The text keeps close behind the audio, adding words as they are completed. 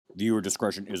Viewer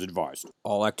discretion is advised.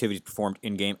 All activities performed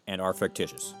in-game and are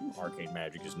fictitious. Arcane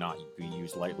magic is not to be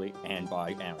used lightly and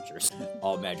by amateurs.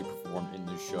 All magic performed in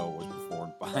this show was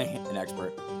performed by an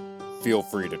expert. Feel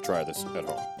free to try this at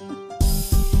home.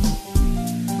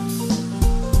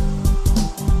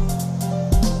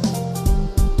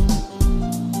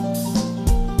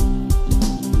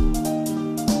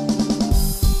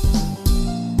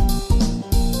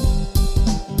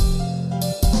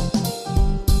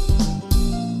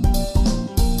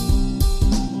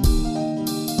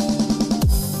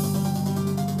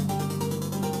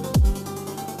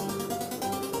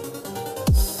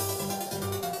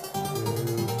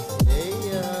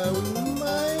 We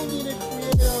might need to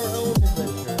create our own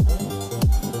adventure.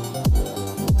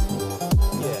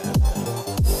 Yeah.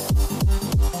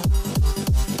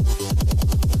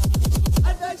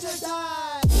 Adventure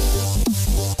time!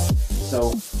 So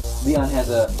Leon has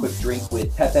a quick drink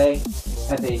with Pepe.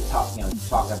 Pepe talking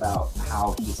about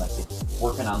how he's like been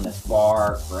working on this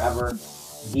bar forever.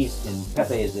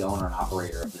 Pepe is the owner and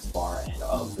operator of this bar and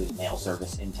of the mail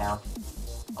service in town.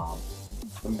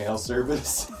 The mail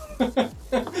service.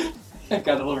 I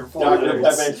got a little Dr.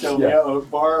 Pepe Sylvia,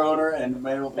 bar owner and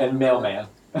mailman.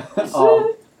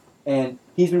 And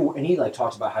he like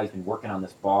talks about how he's been working on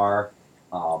this bar,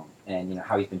 and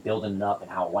how he's been building it up,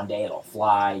 and how one day it'll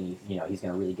fly. And he's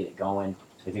gonna really get it going.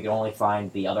 If he can only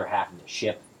find the other half of the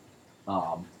ship.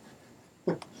 Not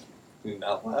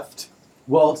left.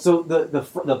 Well, so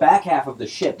the back half of the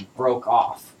ship broke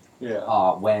off.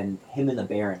 Yeah. When him and the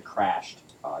Baron crashed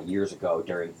years ago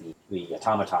during the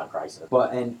automaton crisis.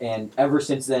 But and ever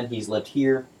since then he's lived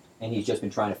here, and he's just been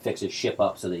trying to fix his ship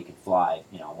up so that he can fly.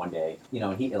 One day.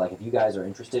 And he like, if you guys are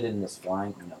interested in this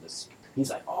flying, this. He's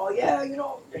like, oh yeah,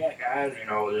 Yeah, guys,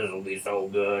 this will be so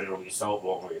good. It'll be so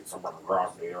lovely. Someone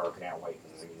across the air. Can't wait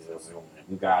to see this. If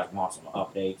you guys want some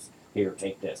updates, here,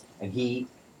 take this. and he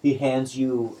hands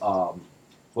you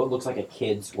what looks like a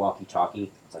kid's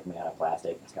walkie-talkie. It's like made out of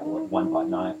plastic. It's got like one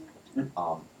button on it.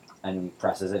 And he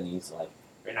presses it, and he's like,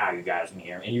 now you guys can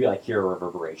hear me. And you like hear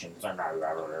reverberations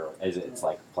as it's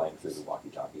like playing through the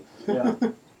walkie-talkie. Yeah.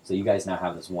 So you guys now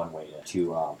have this one way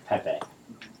to Pepe.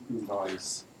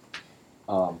 Nice.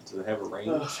 Does it have a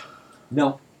range?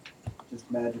 No, Just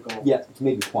magical. yeah, it's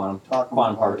maybe quantum Talking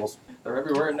particles, They're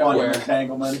everywhere and Quantum nowhere.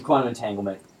 entanglement. quantum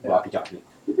entanglement, Yeah. walkie-talkie.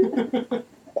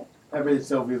 Pepe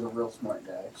Sylvia's a real smart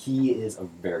guy. He is a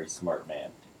very smart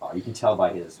man. You can tell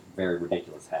by his very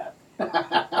ridiculous hat.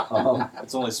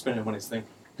 It's only spinning when he's thinking.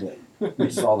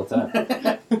 Reaches all the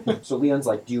time. So Leon's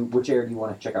like, which area do you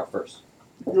want to check out first?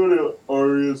 Go to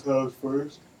Arya's house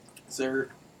first. Is there...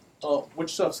 Oh,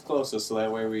 which stuff's closest so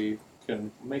that way we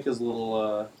can make as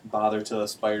little bother to the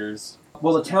spiders?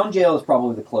 Well, the town jail is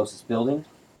probably the closest building.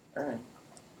 Alright.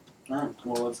 Alright,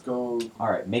 well, let's go. All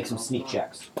right, make some sneak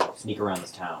checks. Sneak around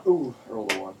this town. Ooh, roll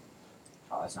a 1.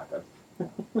 Oh, that's not good.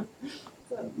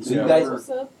 So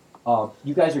So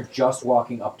you guys are just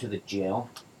walking up to the jail,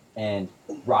 and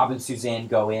Rob and Suzanne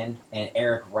go in, and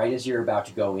Eric, right as you're about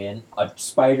to go in, a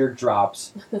spider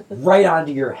drops right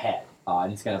onto your head,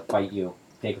 and it's gonna bite you.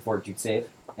 Take a fortitude save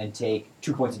and take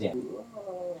 2 points of damage.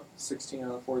 16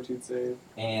 on a fortitude save.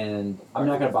 And I'm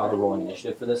not gonna bother rolling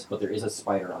initiative for this, but there is a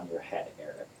spider on your head,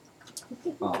 Eric.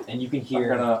 And you can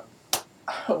hear. I'm gonna...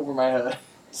 over my head.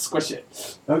 Squish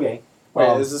it. Okay.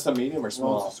 Wait, is this a medium or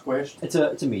small? Well, squished. It's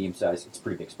a medium size. It's a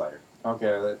pretty big spider.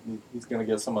 Okay, he's gonna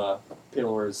get some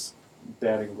Pillar's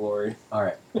dadding glory. All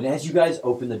right. And as you guys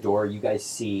open the door, you guys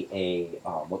see a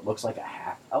what looks like a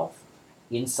half elf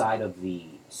inside of the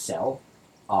cell,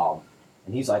 and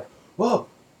he's like, "Whoa,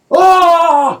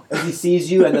 ah!" As he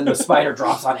sees you, and then the spider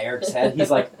drops on Eric's head.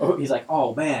 He's like,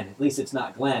 "Oh man, at least it's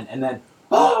not Glenn." And then,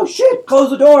 "Oh shit! Close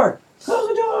the door! Close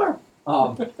the door!"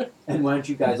 And why don't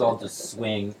you guys all just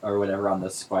swing or whatever on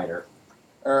this spider?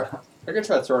 Or I could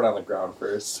try to throw it on the ground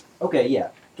first. Okay, yeah.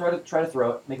 Try to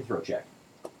throw it. Make a throw check.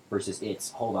 Versus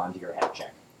its hold on to your head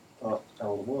check. Oh, I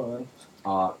rolled a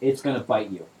 1. It's gonna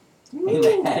bite you in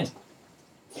the head.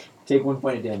 Take 1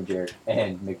 point of damage, Eric,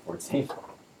 and make a fort save.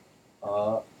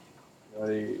 Got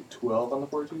a 12 on the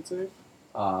fortitude save.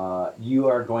 You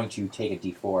are going to take a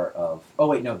d4 of. Oh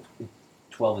wait, no.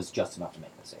 12 is just enough to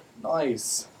make the save.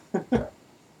 Nice.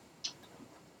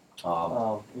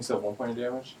 You said 1 point of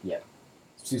damage?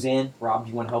 Suzanne, Rob, do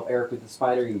you want to help Eric with the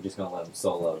spider? Or are you just gonna let him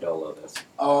solo dolo this?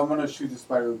 Oh, I'm gonna shoot the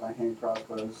spider with my hand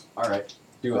crossbows. All right,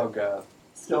 do Oh it. god.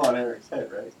 Still on Eric's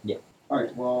head, right? Yeah.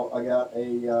 Alright, well, I got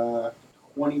a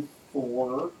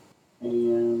 24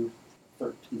 and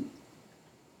 13.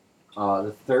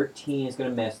 The 13 is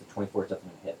gonna miss. The 24 is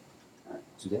definitely gonna hit. All right.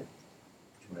 Suzanne, do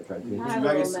you want to try to do I this? have Can a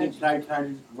I little sneak, can I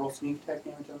just roll sneak attack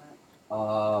damage on that?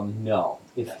 No.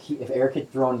 If Eric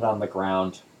had thrown it on the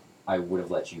ground, I would have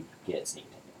let you get sneak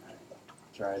attack.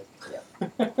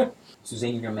 Tried.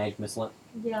 Suzanne, you're gonna magic missile it.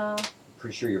 Yeah. I'm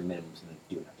pretty sure your minimum's gonna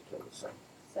do enough to kill this thing.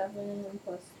 7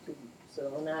 plus 2,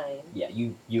 so 9. Yeah,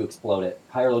 you explode it.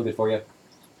 High or low good for you?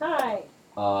 Hi.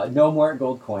 No more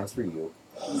gold coins for you.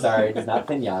 Sorry, it's not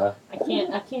pinata. I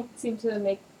can't seem to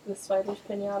make the spider's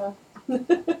pinata.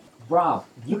 Rob,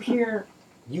 you hear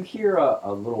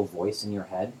a little voice in your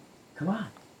head. Come on,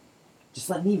 just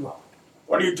let me roll.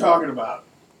 What are you talking about?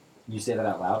 You say that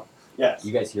out loud. Yes.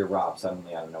 You guys hear Rob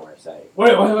suddenly out of nowhere say,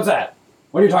 What's that?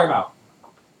 What are you talking about?"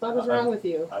 What was wrong with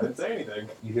you? I didn't say anything.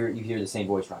 You hear the same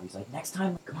voice, Rob. He's like, "Next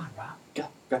time, come on, Rob.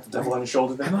 Got the devil on his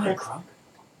shoulder there. Come on, Crump.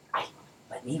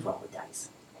 Let me roll the dice."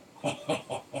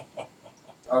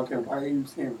 Okay, why are you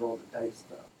saying roll the dice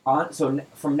though?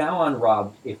 From now on,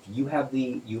 Rob, if you have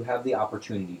the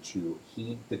opportunity to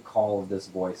heed the call of this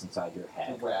voice inside your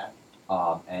head, Rat.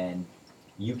 and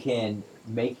you can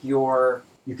make your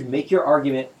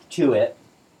argument to it,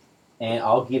 and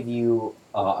I'll give you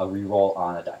a reroll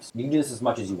on a dice. You can do this as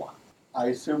much as you want, I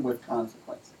assume with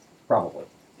consequences. probably.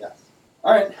 Yes.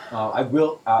 All right. I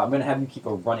will. I'm going to have you keep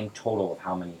a running total of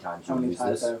how many times How you many use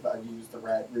times this. have I used the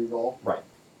rat reroll?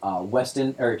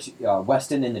 Weston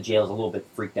in the jail is a little bit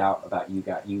freaked out about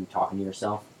you talking to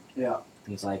yourself. Yeah.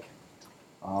 He's like,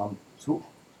 so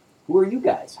who are you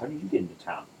guys? How did you get into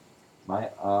town? My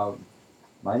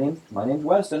name's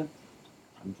Weston.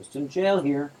 I'm just in jail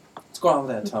here. What's going on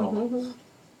with that tunnel?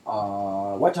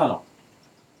 What tunnel?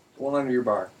 The one under your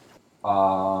bar.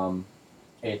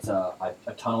 It's a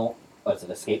tunnel. It's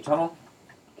an escape tunnel.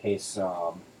 In case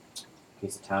the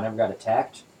town ever got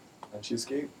attacked. And she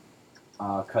escaped?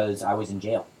 Because I was in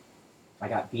jail. I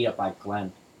got beat up by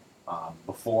Glenn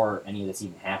before any of this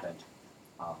even happened.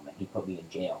 And he put me in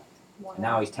jail. Wow. And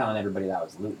now he's telling everybody that I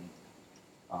was looting.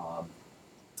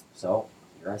 So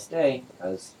here I stay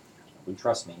because nobody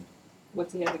trusts me.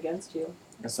 What's he have against you?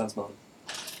 A sense motive.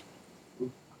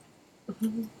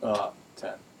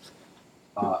 10.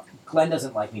 Glenn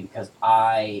doesn't like me because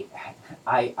I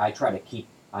try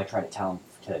to tell him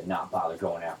to not bother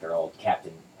going after old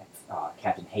Captain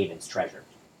Haven's treasure.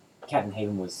 Captain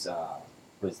Haven was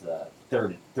the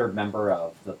third member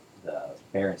of the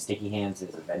Baron Sticky Hands'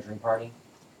 adventuring party.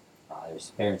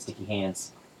 There's Baron Sticky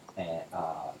Hands and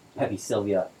Peppy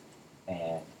Sylvia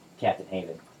and Captain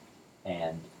Haven.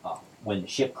 And when the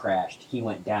ship crashed, he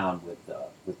went down with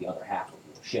the other half of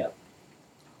the ship.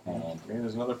 And Maybe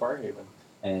there's another Far Haven.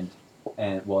 and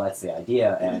well, that's the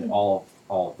idea. And all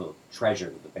of the treasure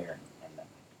that the Baron and them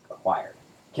acquired.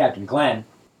 Captain Glenn,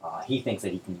 he thinks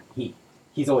that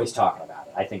he's always talking about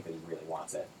it. I think that he really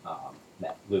wants it,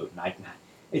 that loot. And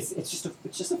it's just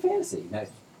a fantasy.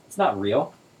 It's not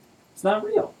real. It's not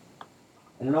real.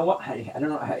 I don't know what. I don't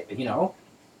know. You know.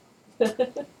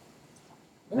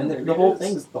 And the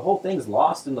whole thing's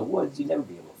lost in the woods. You'd never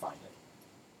be able to find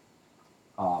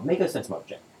it. Make a sense motive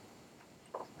check.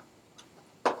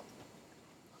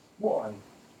 1.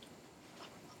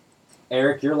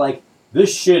 Eric, you're like,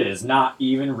 this shit is not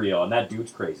even real, and that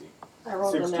dude's crazy. I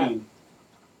rolled a nat. 16.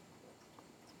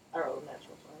 I rolled a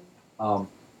natural 20.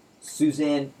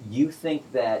 Suzanne, you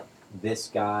think that this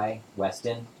guy,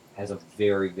 Weston, has a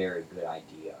very, very good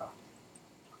idea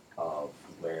of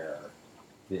where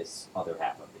this other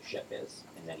half of the ship is,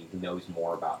 and that he knows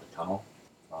more about the tunnel.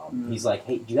 He's like,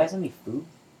 hey, do you guys have any food?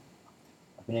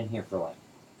 I've been in here for like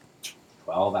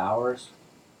 12 hours.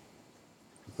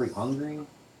 I'm pretty hungry.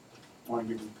 Want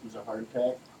to give him a piece of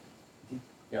hardtack?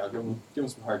 Yeah, give him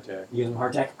some hardtack. You give him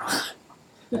hardtack?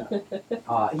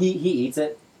 He eats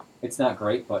it. It's not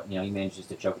great, but he manages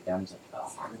to choke it down. He's like,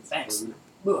 oh, thanks. Food.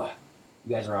 Ugh.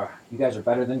 You guys are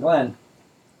better than Glenn.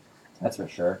 That's for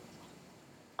sure.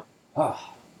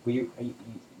 Oh, will you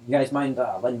guys mind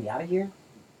letting me out of here?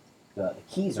 The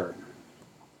keys are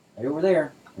right over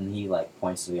there. And he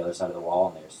points to the other side of the wall,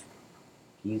 and there's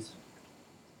keys.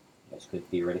 You guys could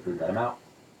theoretically let him out.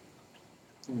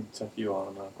 Check you on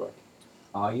him real quick.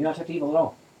 You're not evil at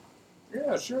all.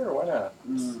 Yeah, sure, why not?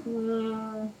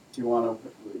 Do you want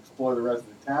to explore the rest of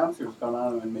the town, see what's going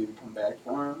on, and then maybe come back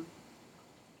for him?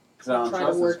 Because I don't Try to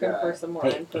trust work this him guy. for some more Hey,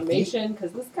 if information,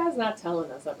 because this guy's not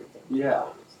telling us everything. Yeah.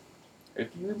 If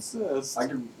you insist.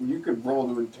 You could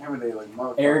roll to intimidate like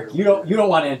motherfucker. Eric, you don't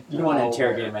want to No,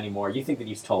 interrogate yeah. him anymore. You think that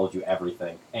he's told you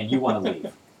everything, and you want to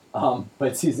leave.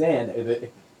 But Suzanne,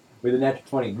 with a natural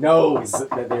 20, knows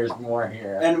that there's more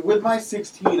here. And with my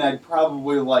 16, I'd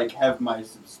probably have my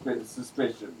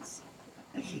suspicions.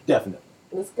 Definitely.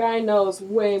 This guy knows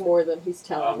way more than he's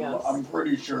telling us. I'm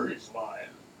pretty sure he's lying.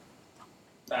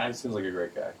 He seems like a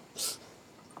great guy.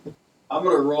 I'm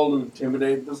gonna roll to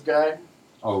intimidate this guy.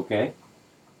 Okay.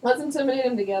 Let's intimidate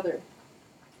him together.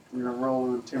 I'm gonna roll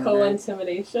to intimidate.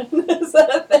 Co-intimidation. Is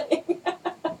that a thing?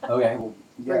 Okay.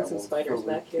 Bring some spiders fill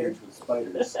the back here. cage with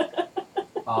spiders.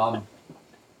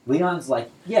 Leon's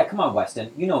like, yeah, come on,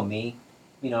 Weston. You know me.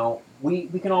 You know, we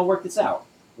can all work this out.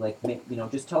 Like, you know,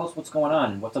 just tell us what's going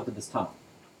on and what's up with this tunnel.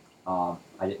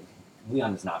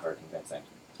 Leon is not very convincing.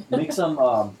 Make some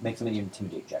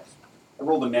intimidate checks. I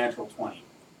rolled a natural 20.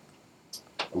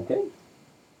 Okay.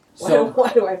 Why So,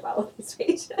 do I follow these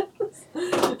pages?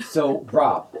 so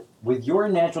Rob, with your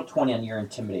natural 20 on your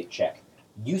intimidate check,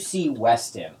 you see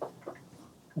Weston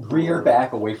rear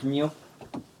back away from you.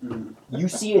 Mm. You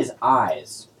see his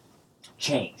eyes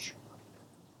change.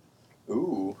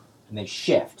 Ooh. And they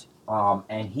shift.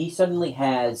 And he suddenly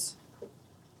has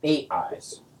 8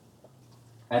 eyes.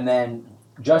 And then,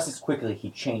 just as quickly, he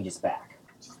changes back.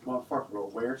 This motherfucker a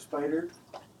were spider?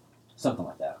 Something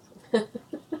like that.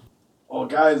 Oh,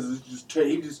 guys,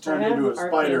 he just turned I have into a arcane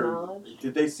spider. knowledge.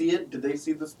 Did they see it? Did they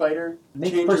see the spider?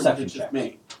 Make Change or was perception it just checks.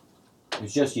 me? It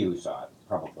was just you who saw it,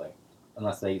 probably.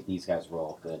 Unless these guys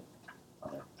roll good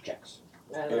on their checks.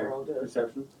 I don't Eric, know, good.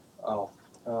 perception? Oh.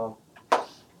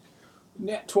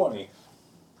 Nat 20.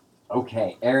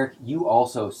 Okay, Eric, you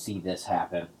also see this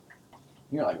happen.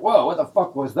 You're like, whoa, what the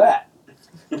fuck was that?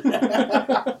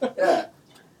 Yeah.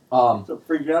 So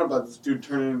freaking out about this dude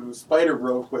turning into a spider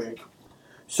real quick.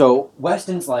 So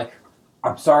Weston's like,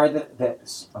 I'm sorry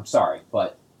I'm sorry,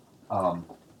 but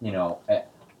you know,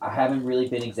 I haven't really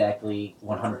been exactly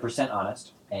 100%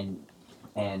 honest, and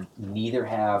neither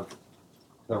have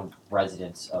the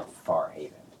residents of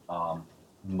Farhaven.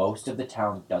 Most of the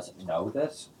town doesn't know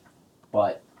this,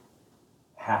 but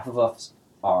half of us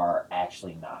are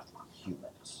actually not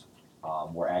humans.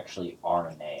 We're actually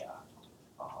Aranea,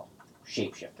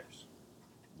 shapeshifters.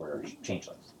 We're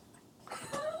changelings.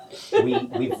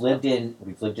 We've lived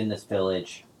in this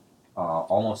village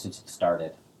almost since it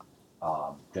started,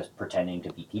 just pretending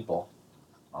to be people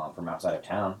from outside of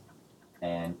town,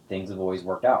 and things have always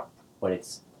worked out. But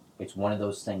it's one of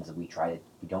those things that we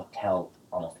don't tell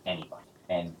almost anybody.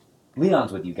 And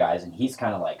Leon's with you guys, and he's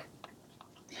kind of like,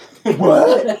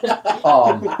 what?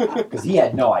 Because he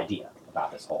had no idea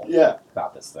about this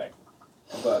about this thing.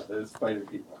 About the spider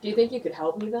people. Do you think you could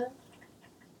help me then?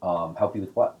 Help you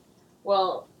with what?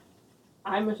 Well,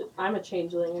 I'm a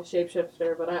changeling, a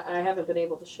shapeshifter, but I haven't been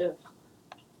able to shift.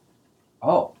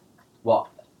 Oh, well,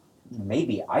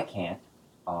 maybe I can't.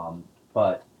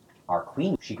 But our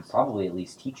queen, she could probably at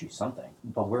least teach you something.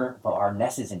 But our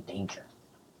nest is in danger.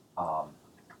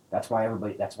 That's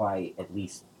why at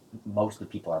least most of the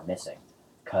people are missing,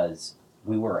 because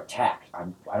we were attacked.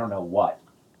 I don't know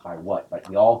by what, but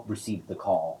we all received the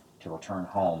call to return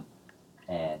home,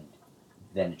 and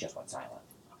then it just went silent.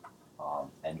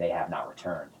 And they have not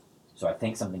returned. So I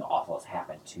think something awful has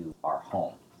happened to our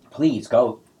home. Please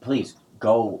go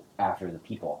after the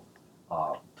people.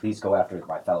 Please go after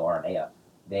my fellow Aranea.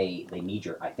 They need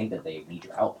I think that they need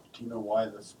your help. Do you know why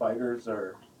the spiders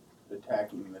are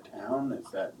attacking the town?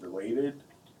 Is that related?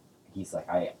 He's like,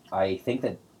 I think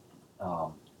that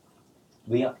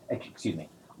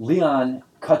Leon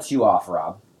cuts you off,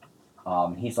 Rob.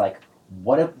 He's like,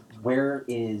 where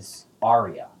is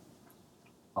Arya?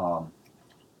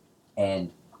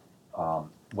 And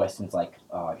Weston's like,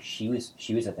 she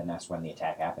was at the nest when the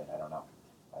attack happened. I don't know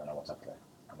what's up there.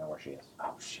 I don't know where she is.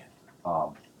 Oh shit!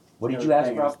 What did you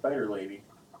ask, Rob? Spider lady.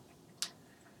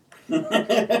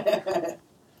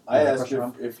 I asked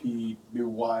if he knew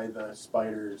why the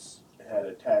spiders had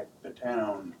attacked the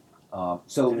town,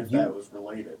 So and if that was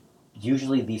related.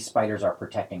 Usually these spiders are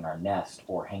protecting our nest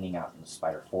or hanging out in the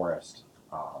spider forest.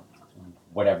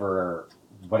 Whatever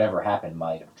happened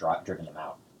might have driven them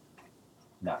out.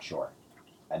 Not sure.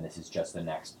 And this is just the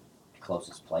next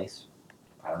closest place.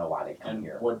 I don't know why they come And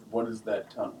here. what is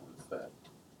that tunnel? Is that?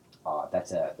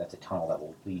 That's a tunnel that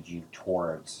will lead you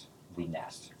towards the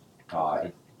nest. Okay.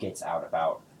 It gets out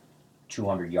about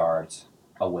 200 yards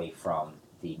away from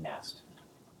the nest.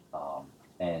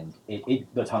 And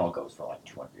the tunnel goes for like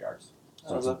 200 yards.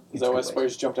 So Is it's that a why good ways.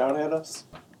 spiders jumped out at us?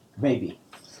 Maybe.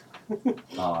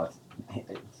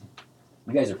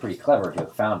 You guys are pretty clever to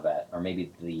have found that, or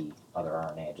maybe the other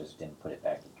RNA just didn't put it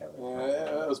back together.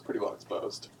 Yeah, it was pretty well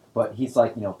exposed. But he's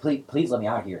like, please let me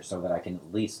out of here so that I can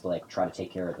at least try to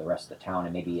take care of the rest of the town,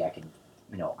 and maybe I can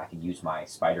use my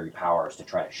spidery powers to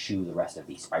try to shoo the rest of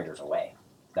these spiders away.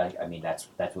 That's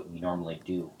what we normally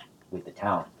do with the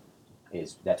town.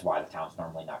 That's why the town's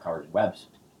normally not covered in webs,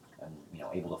 and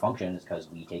able to function is because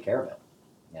we take care of it,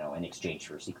 in exchange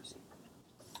for secrecy.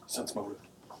 Sense motive.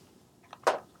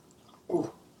 Ooh,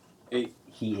 8.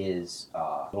 he is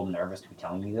a little nervous to be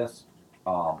telling you this,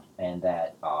 and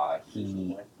that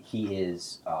he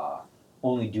is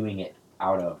only doing it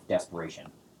out of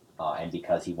desperation, and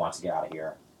because he wants to get out of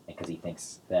here, and because he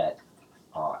thinks that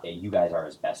you guys are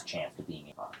his best chance to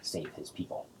being save his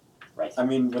people, right? I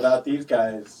mean, without these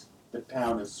guys, the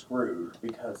town is screwed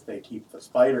because they keep the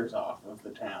spiders off of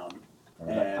the town. And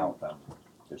without them,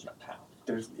 there's no town.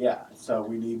 So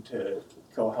we need to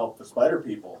go help the spider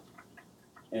people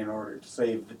in order to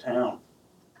save the town.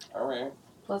 All right.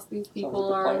 Plus, these Sounds people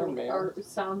like a plan, man. are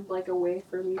sound like a way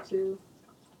for me to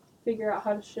figure out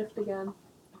how to shift again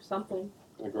or something.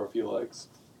 I'm gonna grow a few legs.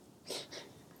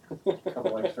 A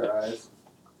couple extra eyes.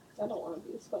 I don't want to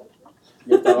be a spider.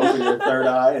 You have to open your third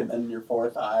eye, and then your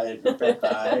fourth eye, and your fifth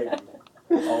eye, and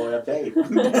all the way up to 8.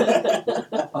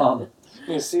 You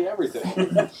can see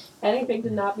everything. Anything to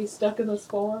not be stuck in this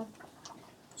form.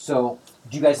 So,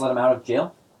 do you guys let him out of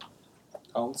jail?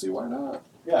 I don't see why not.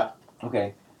 Yeah.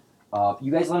 Okay.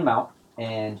 You guys let him out,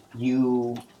 and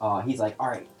he's like, all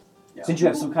right, Yeah. since you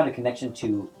have some kind of connection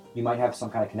to, you might have some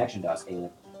kind of connection to us,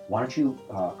 Aelin, why don't you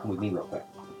come with me real quick?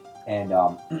 And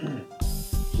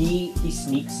he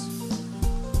sneaks.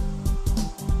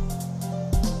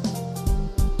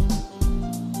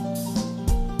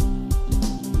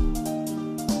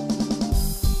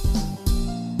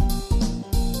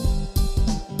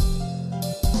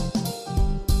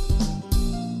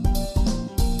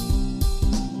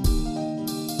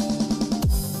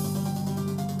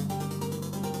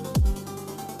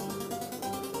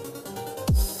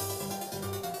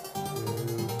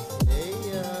 We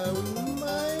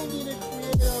might need to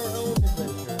create our own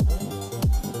adventure.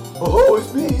 Oh,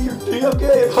 it's me, your DM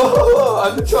game.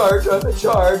 I'm in charge.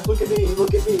 Look at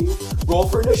me. Roll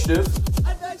for initiative.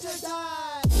 Adventure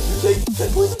time! You take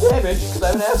 10 points of damage because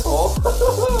I'm an asshole.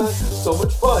 So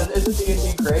much fun. Isn't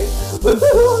D&D great? Don't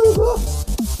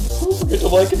forget to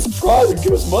like and subscribe and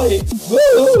give us money.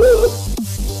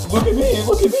 Look at me.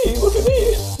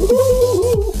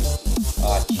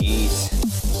 Oh, jeez.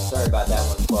 Sorry about that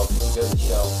one, folks. Go to the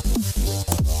show.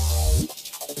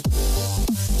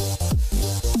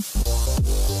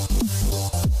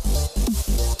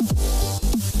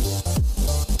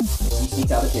 He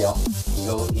sneaks out of jail.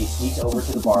 He sneaks over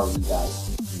to the bar with you guys.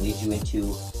 And leads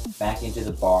you back into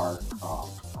the bar,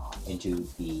 into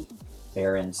the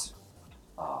Baron's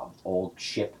old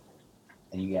ship.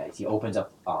 And you guys, he opens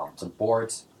up some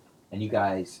boards, and he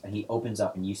opens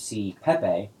up, and you see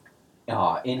Pepe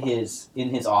in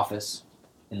his office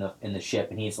in the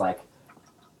ship, and he's like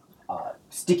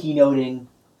sticky noting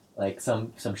like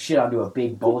some shit onto a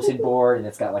big bulletin board, and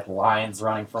it's got like lines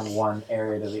running from one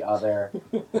area to the other,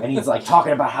 and he's like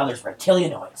talking about how there's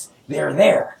reptilianoids. They're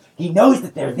there. He knows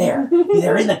that they're there.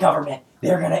 They're in the government.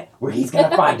 He's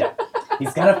gonna find them.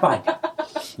 He's gonna find them.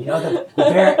 You know,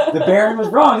 the Baron was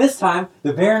wrong this time.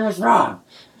 The Baron was wrong.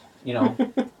 You know.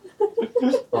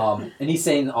 And he's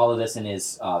saying all of this in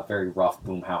his very rough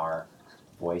Boomhauer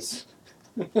voice.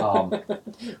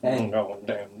 And No,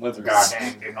 damn lizards.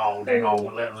 Ding old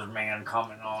lizard man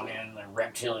coming on in, the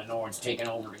reptilianoids taking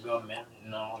over the government,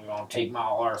 you're gonna take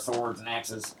all our swords and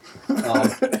axes.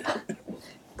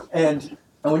 And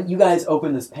when you guys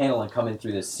open this panel and come in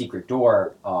through this secret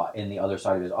door in the other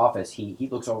side of his office, he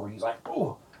looks over and he's like,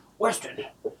 Oh, Weston,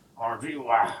 aren't you,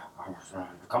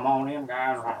 come on in,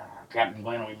 guys. Captain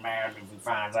Glenn will be mad if he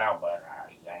finds out, but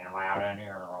he ain't allowed in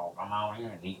here, or come on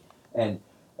in. and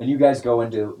you guys go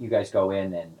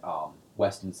in and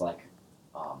Weston's like,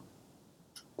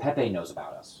 Pepe knows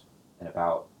about us and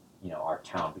about our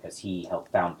town because he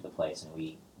helped found the place, and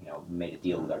we made a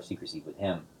deal with our secrecy with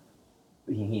him.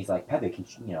 He's like, Pepe, can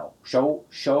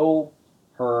show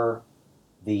her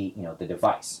the the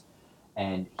device.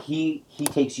 And he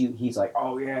takes you. He's like,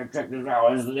 Oh yeah, check this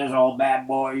out. This old bad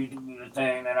boy used to be the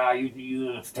thing that I used to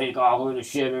use to take off with the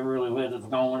ship. It really was it's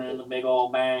going in the big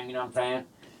old bang. You know what I'm saying?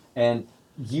 and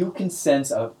you can sense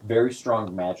a very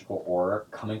strong magical aura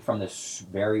coming from this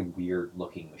very weird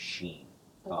looking machine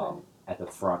at the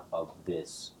front of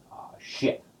this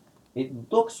ship.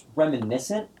 It looks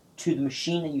reminiscent to the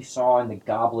machine that you saw in the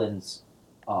goblins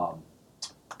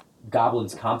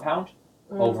compound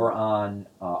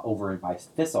over by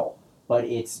Thistle, but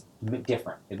it's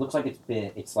different. It looks like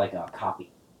it's like a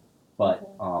copy,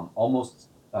 but almost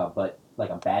but like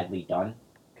a badly done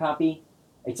copy.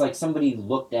 It's like somebody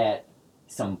looked at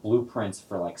some blueprints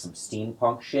for like some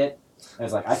steampunk shit and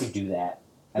was like, I could do that,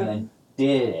 and then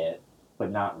did it,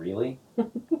 but not really.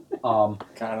 Kind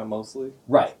of mostly.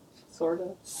 Right. Sorta.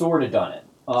 Sort of done it.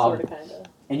 Sorta, kinda.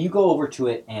 And you go over to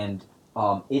it, and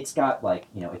it's got like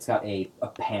it's got a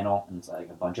panel, and it's like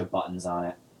a bunch of buttons on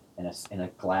it, and a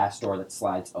glass door that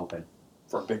slides open,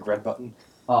 For a big red button.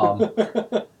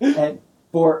 And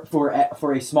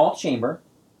for a small chamber,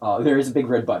 there is a big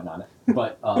red button on it,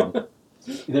 but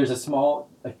there's a small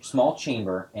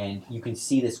chamber, and you can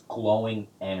see this glowing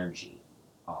energy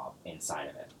inside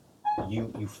of it.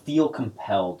 You feel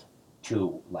compelled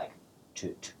to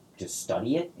to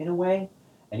study it in a way,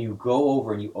 and you go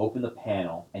over and you open the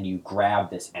panel and you grab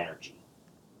this energy,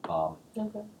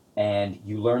 Okay. and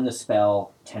you learn the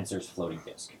spell Tensor's Floating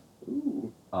Disc.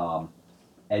 Ooh.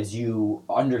 As you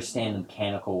understand the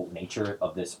mechanical nature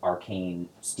of this arcane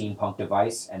steampunk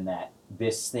device, and that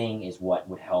this thing is what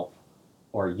would help,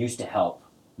 or used to help,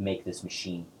 make this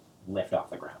machine lift off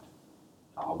the ground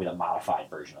with a modified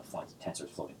version of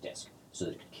Tensor's Floating Disc, so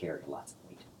that it could carry lots of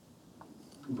weight.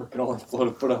 But can only float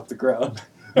a foot off the ground.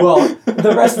 Well,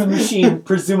 the rest of the machine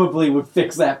presumably would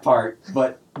fix that part,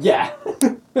 but yeah.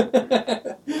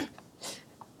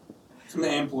 Some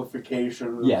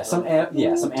amplification. Yeah, some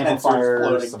Tensor's amplifiers.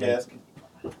 floating Some disc.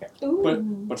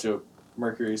 Ooh. Bunch of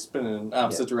Mercury spinning in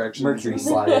opposite directions. Mercury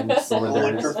sliding, cylinders.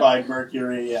 Electrified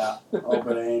mercury, yeah.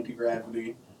 Open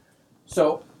anti-gravity.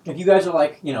 So, if you guys are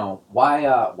like,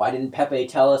 why didn't Pepe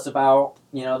tell us about,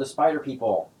 the spider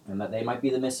people, and that they might be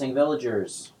the missing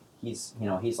villagers? He's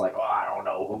like, Well, I don't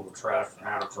know who to trust and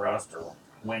how to trust or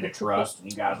when to trust.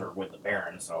 And you guys are with the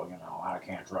Baron, so, I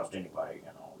can't trust anybody,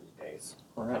 these days.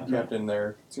 Alright, Captain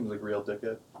there seems like a real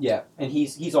dickhead. yeah, and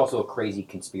he's also a crazy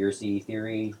conspiracy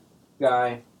theory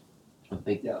guy, a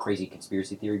big Yeah. crazy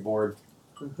conspiracy theory board.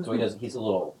 So he's a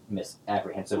little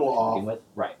misapprehensive A little to off. begin with,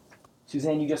 right?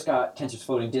 Suzanne, you just got Tensor's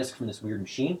Floating Disc from this weird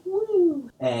machine.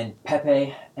 Woo. And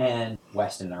Pepe and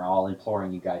Weston are all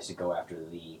imploring you guys to go after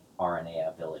the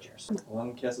RNA villagers.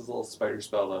 One casts his little spider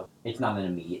spell to It's not an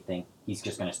immediate thing. He's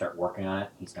just going to start working on it.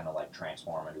 He's going to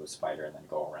transform into a spider and then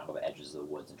go around to the edges of the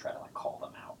woods and try to call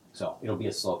them out. So it'll be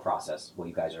a slow process. While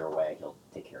you guys are away, he'll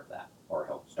take care of that, or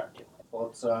he'll start to.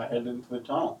 Let's head into the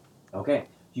tunnel. Okay,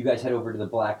 you guys head over to the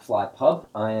Black Fly Pub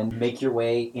and make your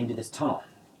way into this tunnel.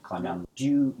 Climb down.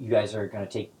 You guys are going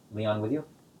to take Leon with you?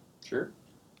 Sure.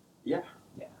 Yeah,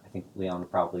 I think Leon will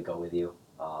probably go with you.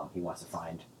 He wants to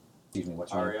find,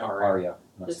 what's her name? Aria. Aria.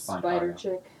 He The wants to find spider Aria.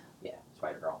 chick. Yeah,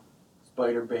 Spider Girl.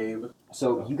 Spider babe.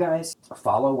 So you guys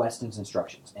follow Weston's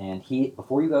instructions, and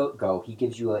before you go, he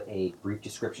gives you a brief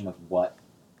description of what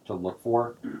to look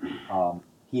for.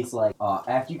 He's like,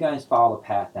 after you guys follow the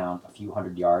path down a few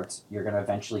hundred yards, you're gonna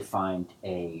eventually find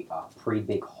a pretty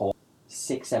big hole,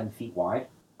 6-7 feet wide,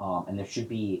 and there should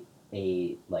be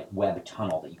a web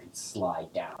tunnel that you can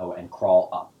slide down and crawl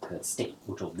up to the sticky,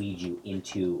 which will lead you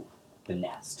into the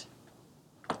nest.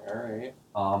 Alright.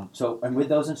 And with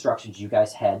those instructions, you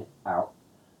guys head out,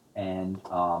 and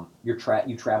you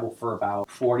travel for about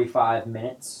 45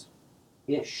 minutes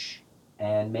ish,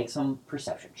 and make some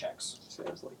perception checks. So it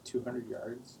was 200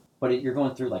 yards. But you're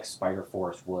going through spider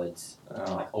forest woods, and,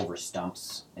 Oh. over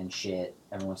stumps and shit.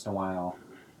 Every once in a while,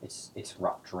 it's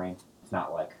rough terrain. It's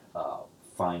not a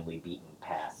finely beaten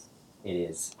path.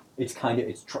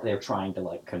 They're trying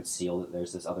to conceal that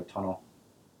there's this other tunnel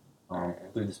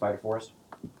Alright. through the spider forest.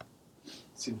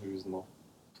 Seems reasonable.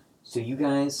 So you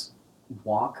guys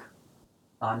walk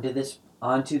onto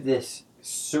this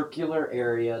circular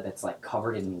area that's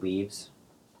covered in leaves,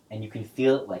 and you can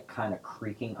feel it kind of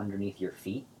creaking underneath your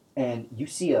feet. And you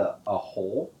see a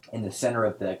hole in the center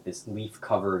of this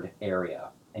leaf-covered area.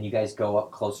 And you guys go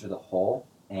up closer to the hole,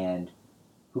 and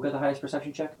who got the highest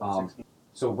perception check? 16.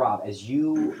 So Rob, as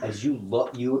you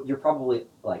look, you're probably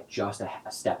just a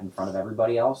step in front of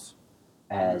everybody else.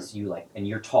 As you and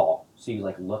you're tall, so you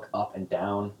look up and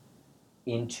down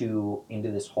into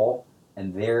this hole,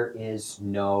 and there is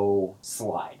no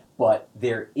slide, but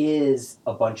there is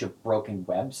a bunch of broken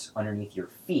webs underneath your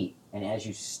feet. And as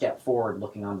you step forward,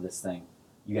 looking onto this thing,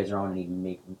 you guys are all going to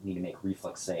need to make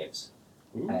reflex saves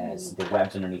as the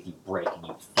webs underneath you break and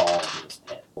you fall into this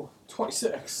pit.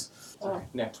 26. Oh.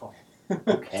 Nat 20.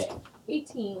 Okay.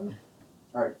 18.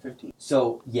 Alright, 15.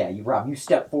 So yeah, Rob, you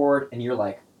step forward and you're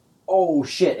like, oh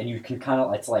shit, and you can kind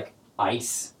of it's like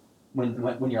ice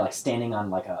when you're standing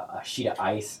on a sheet of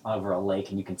ice over a lake,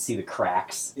 and you can see the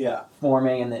cracks Yeah.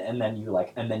 forming, and then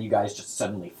you guys just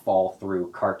suddenly fall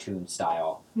through cartoon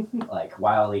style,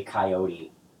 Wile E.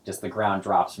 Coyote. Just the ground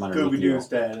drops from underneath you, Scooby-Doo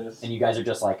status. and you guys are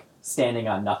just standing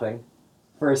on nothing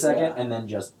for a second, Yeah. and then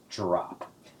just drop.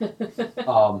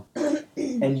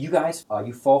 And you guys,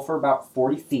 you fall for about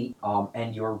 40 feet,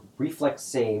 and your reflex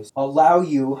saves allow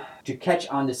you to catch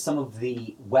onto some of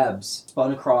the webs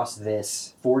spun across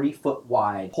this 40-foot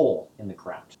wide hole in the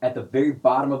ground. At the very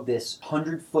bottom of this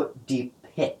 100-foot deep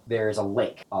pit, there is a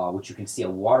lake, which you can see a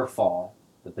waterfall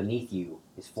that beneath you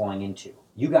is flowing into.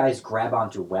 You guys grab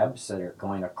onto webs that are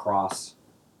going across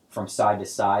from side to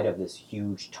side of this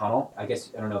huge tunnel. I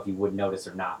guess, I don't know if you would notice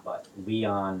or not, but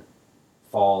Leon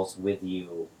falls with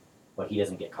you, but he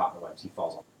doesn't get caught in the webs. He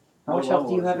falls off. How What much health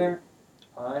do you level is have,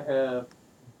 he? Aaron? I have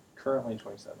currently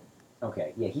 27.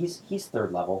 Okay, yeah, he's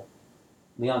third level.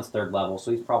 Leon's third level, so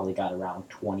he's probably got around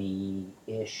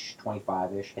 20-ish,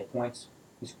 25-ish hit points.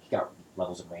 He's got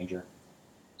levels of Ranger.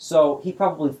 So he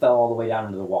probably fell all the way down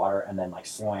into the water and then like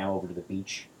swam over to the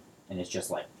beach, and it's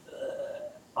just like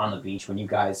on the beach when you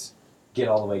guys get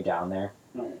all the way down there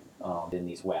in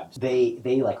these webs. They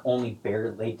like only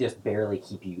barely, they just barely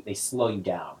keep you, they slow you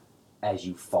down as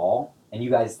you fall, and you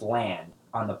guys land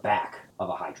on the back of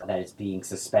a hydra that is being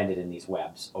suspended in these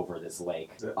webs over this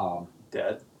lake. Is it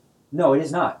dead? No, it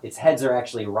is not. Its heads are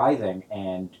actually writhing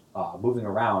and moving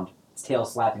around. Its tail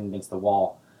slapping against the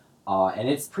wall. And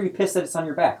it's pretty pissed that it's on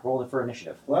your back. Roll it for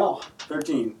initiative. Well,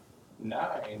 13.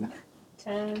 9.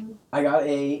 10. I got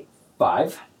a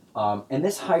 5. And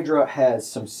this Hydra has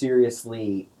some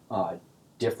seriously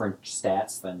different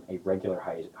stats than a regular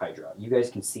Hydra. You guys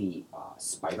can see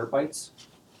spider bites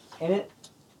in it.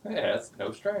 Yeah, that's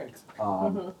no strength.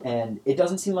 And it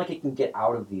doesn't seem like it can get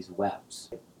out of these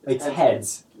webs. Its Heads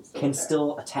heads can attack.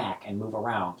 still attack and move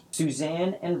around.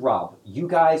 Suzanne and Rob, you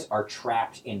guys are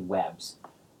trapped in webs,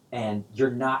 and you're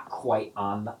not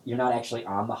actually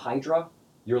on the Hydra.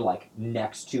 You're like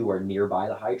next to or nearby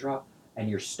the Hydra, and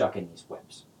you're stuck in these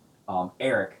webs.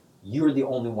 Eric, you're the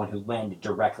only one who landed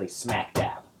directly smack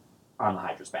dab on the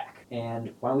Hydra's back.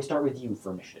 And why don't we start with you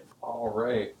for initiative? All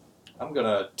right. I'm going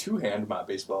to two-hand my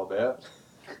baseball bat.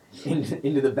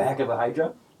 Into the back of the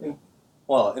Hydra?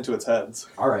 Well, into its heads.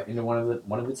 All right, into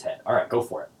one of its head. All right, go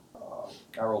for it.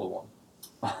 I rolled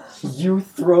a 1. You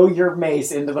throw your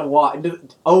mace into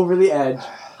the over the edge.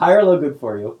 High or low good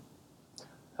for you.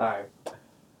 Hi.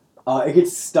 It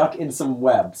gets stuck in some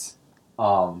webs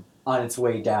on its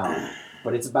way down,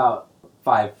 but it's about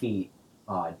 5 feet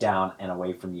down and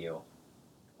away from you,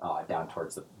 down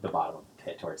towards the bottom of the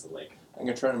pit, towards the lake. I'm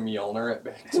going to try to Mjolnir it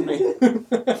back to me.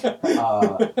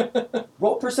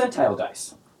 Roll percentile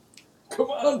dice. Come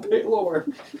on,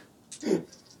 Paylor.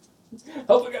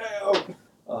 Help a guy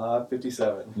out.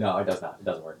 57. No, it does not. It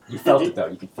doesn't work. You felt it though.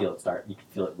 You could feel it start. You could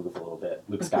feel it move a little bit,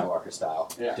 Luke Skywalker style,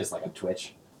 Yeah. just like a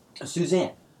twitch.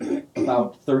 Suzanne,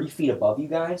 about 30 feet above you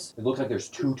guys, it looks like there's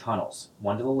 2 tunnels,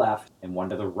 one to the left and one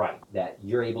to the right, that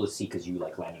you're able to see because you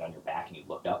like landed on your back and you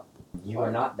looked up. You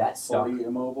are not that stuck. Fully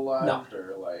immobilized No.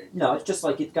 or like. No, it's just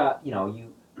like it's got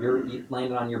you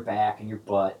landed on your back and your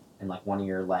butt and like one of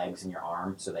your legs and your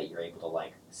arm, so that you're able to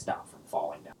like stop from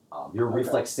falling down. Your Okay.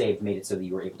 reflex save made it so that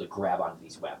you were able to grab onto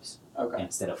these webs Okay.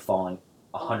 instead of falling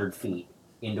 100 feet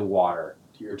into water,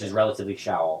 To your which is death. relatively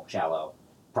shallow,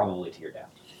 probably to your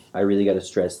death. I really got to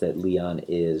stress that Leon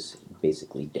is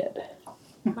basically dead.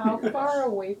 How far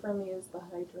away from me is the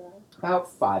Hydra? About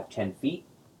 5-10 feet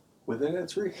Within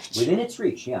its reach. within its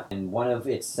reach, yeah. And one of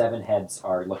its 7 heads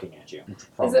are looking at you.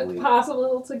 Is it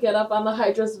possible to get up on the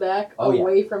Hydra's back Oh, yeah.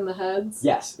 away from the heads?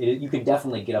 Yes, you can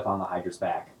definitely get up on the Hydra's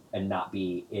back and not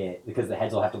be it because the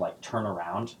heads will have to like turn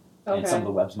around, and some of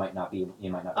the webs might not be.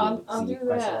 You might not be able to I'll see do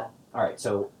quite so that. well. All right,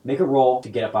 so make a roll to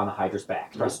get up on the Hydra's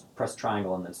back. Press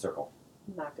triangle and then circle.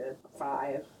 Not good.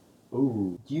 5.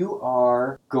 Ooh. You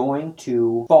are going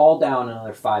to fall down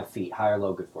another 5 feet. High or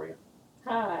low good for you.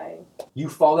 Hi. You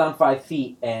fall down 5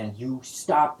 feet and you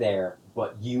stop there,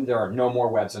 but there are no more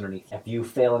webs underneath. If you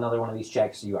fail another one of these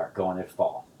checks, you are going to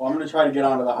fall. Well, I'm gonna try to get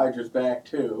onto the Hydra's back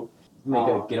too. Make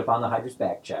a get up on the Hydra's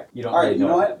back check. You don't All right, really you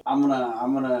know what? I'm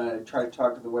gonna try to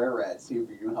talk to the were rat, see if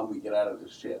you can help me get out of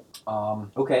this shit.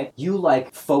 Okay. You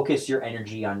like focus your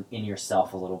energy in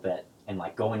yourself a little bit and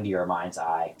like go into your mind's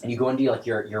eye, and you go into like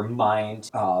your mind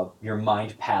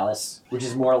palace, which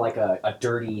is more like a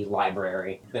dirty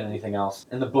library than anything else.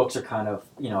 And the books are kind of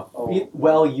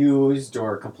well used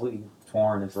or completely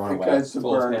torn and thrown away. Because the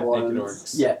Full of burned half-naked ones.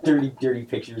 orcs. Yeah, dirty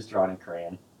pictures drawn in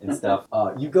crayon and stuff.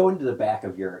 You go into the back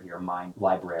of your mind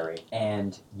library,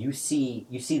 and you see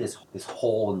this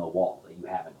hole in the wall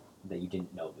that you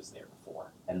didn't know was there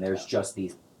before, and there's just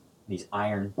these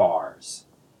iron bars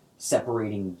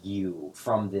separating you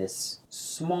from this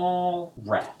small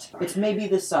rat. It's maybe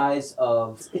it's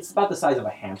about the size of a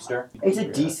hamster. It's a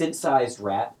decent sized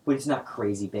rat, but it's not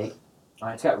crazy big.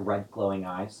 It's got red glowing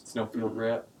eyes. Snowfield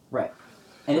rat. Right.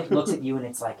 And it looks at you and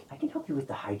it's like, I can help you with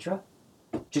the Hydra.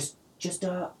 Just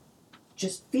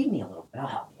feed me a little and I'll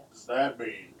help you. What's that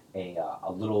mean?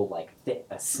 A little like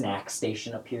a snack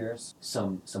station appears.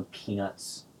 Some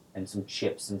peanuts and some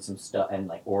chips and some stuff and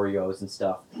like Oreos and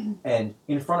stuff. And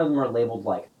in front of them are labeled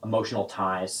like emotional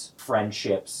ties,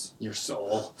 friendships. Your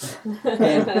soul.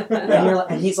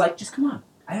 And he's like, just come on.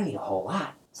 I don't need a whole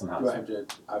lot. somehow. Do I have to?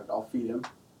 I'll feed him.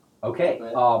 Okay,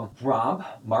 Right. Rob,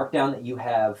 mark down that you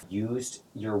have used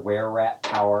your were-rat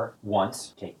power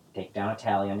once. Take down a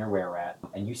tally on your were-rat,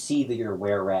 and you see that your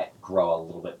were-rat grow a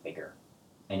little bit bigger,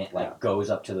 and it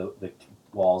goes up to the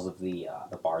walls of the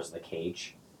bars of the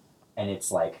cage, and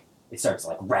it's like it starts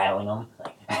like rattling them,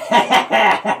 like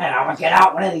I'm gonna get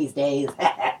out one of these days,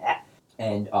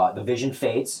 and the vision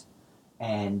fades,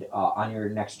 and on your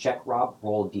next check, Rob,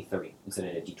 roll a d30 instead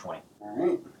of a d20. All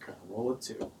right. Okay, roll it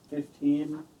 2.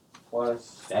 15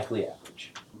 plus. Exactly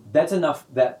average. That's enough.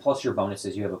 That plus your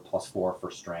bonuses, you have a +4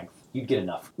 for strength. You'd get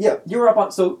enough. Yeah, you're up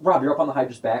on. So Rob, you're up on the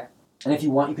Hydra's back, and if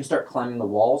you want, you can start climbing the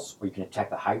walls, or you can attack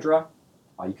the Hydra.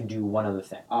 You can do one other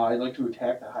thing. I'd like to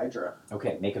attack the Hydra.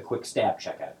 Okay, make a quick stab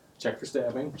check at it. Check for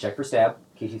stabbing. Check for stab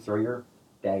in case you throw your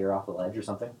dagger off the ledge or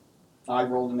something. I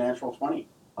rolled a natural 20.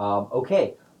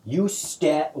 Okay, you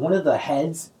stab. One of the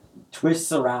heads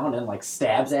twists around and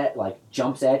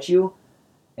jumps at you,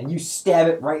 and you stab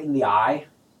it right in the eye,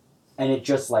 and it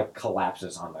just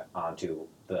collapses onto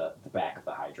the back of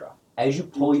the Hydra. As you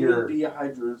pull your D&D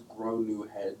Hydras grow new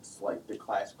heads like the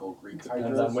classical Greek Depends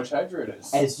Hydras. on which Hydra it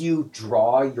is. as you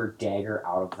draw your dagger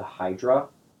out of the Hydra,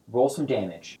 roll some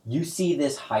damage. You see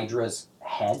this Hydra's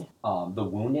head, the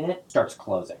wound in it, starts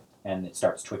closing, and it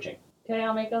starts twitching. Okay,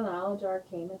 I'll make a knowledge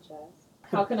arcana check.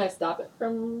 How can I stop it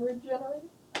from regenerating?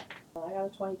 I got a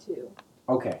 22.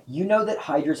 Okay. You know that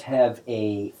Hydras have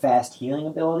a fast healing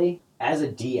ability. As a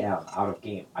DM out of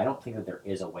game, I don't think that there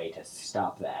is a way to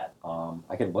stop that.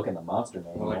 I could look in the monster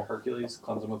manual. Like Hercules,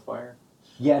 cleanse them with fire.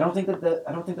 Yeah, I don't think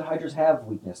the Hydras have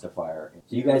weakness to fire.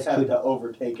 So you guys have could to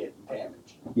overtake it and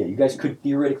damage. Yeah, you guys could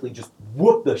theoretically just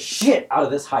whoop the shit out of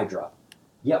this Hydra.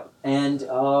 Yep, and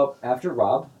after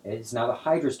Rob, it's now the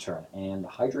Hydra's turn, and the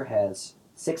Hydra has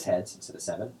 6 heads instead of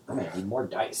 7. I'm gonna need more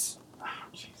dice. Oh,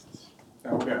 Jesus.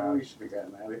 Okay. We should have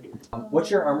gotten out of here. What's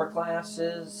your armor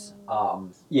classes?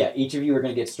 Yeah, each of you are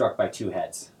gonna get struck by 2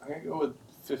 heads. I'm gonna go with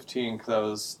 15 because I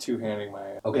was two-handing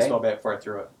my Okay. baseball bat before I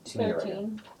threw it.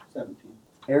 13. 17.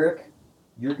 Eric,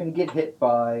 you're gonna get hit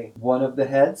by one of the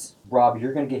heads. Rob,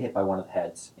 you're gonna get hit by one of the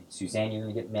heads. And Suzanne, you're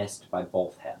gonna get missed by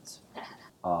both heads.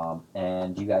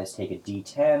 And you guys take a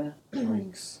D10.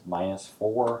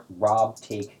 -4. Rob,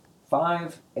 take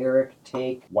 5. Eric,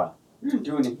 take 1. We were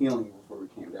doing a healing before we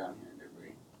came down here, did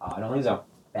we? I don't think so.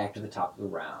 Back to the top of the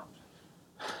round.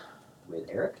 With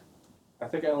Eric. I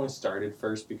think I only started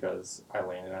first because I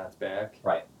landed on its back.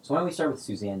 Right. So why don't we start with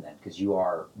Suzanne then? Because you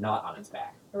are not on its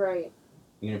back. Right.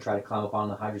 You're gonna try to climb up on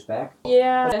the Hydra's back?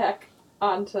 Yeah. Back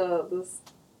onto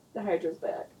the Hydra's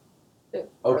back.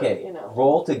 Okay. Or,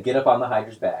 Roll to get up on the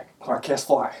Hydra's back. Clark, cast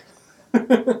fly.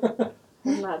 I've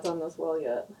not done this well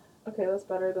yet. Okay, that's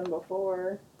better than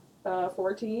before.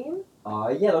 14?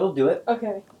 Yeah, that'll do it.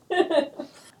 Okay. I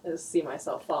just see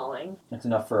myself falling. That's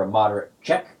enough for a moderate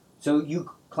check. So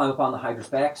you climb up on the Hydra's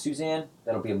back, Suzanne.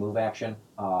 That'll be a move action.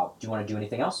 Do you want to do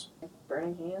anything else?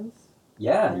 Burning hands?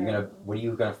 Yeah, what are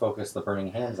you gonna focus the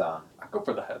burning hands on? I'll go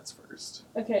for the heads first.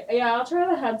 Okay, yeah, I'll try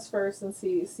the heads first and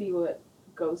see what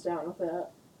goes down with it.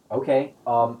 Okay.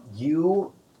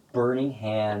 You burning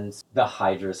hands the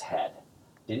Hydra's head.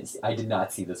 I did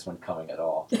not see this one coming at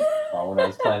all when I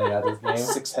was planning out this game.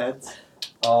 6 heads.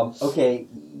 Okay,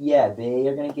 yeah, they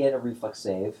are gonna get a reflex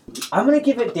save. I'm gonna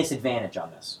give it disadvantage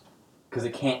on this because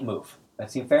it can't move.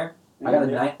 That seem fair? I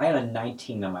got a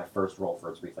 19 on my first roll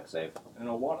for its reflex save. And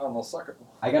a 1 on the second.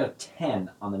 I got a 10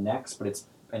 on the next, but its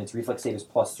reflex save is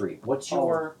 +3.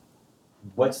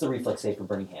 What's the reflex save for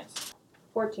burning hands?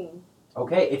 14.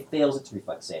 Okay, it fails its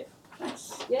reflex save.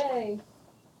 Yay!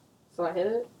 So I hit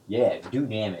it. Yeah, do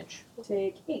damage.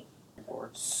 Take 8.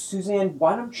 Suzanne,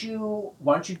 why don't you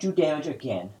do damage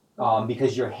again?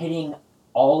 Because you're hitting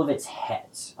all of its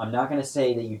heads. I'm not gonna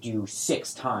say that you do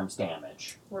 6 times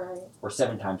damage Right. or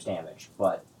 7 times damage,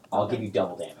 but I'll give you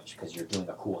double damage because you're doing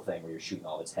a cool thing where you're shooting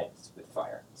all of its heads with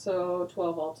fire. So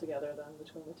 12 altogether then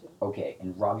between the two. Okay,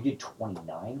 and Rob, you did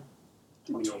 29.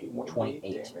 28.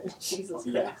 damage. Jesus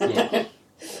Yeah. Christ.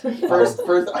 Yeah.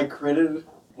 First I critted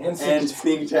And and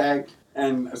sneak attack,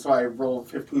 and so I rolled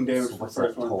 15 damage So for the what's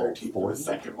first that one, total? 13 for the 40?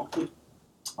 second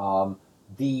one.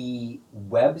 The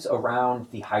webs around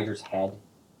the Hydra's head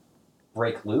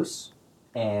break loose,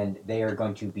 and they are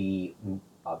going to be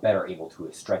better able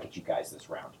to strike at you guys this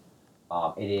round.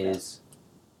 It is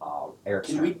Eric's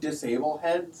Can turn. we disable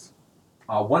heads?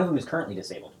 One of them is currently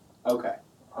disabled. Okay.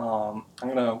 I'm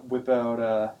gonna whip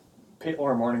out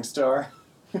Paylor Morningstar.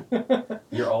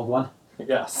 Your old one?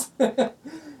 Yes.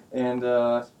 And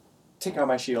take out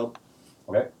my shield.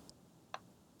 Okay.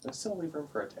 Do I still leave room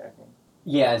for attacking?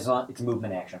 Yeah, it's a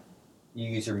movement action. You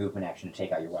use your movement action to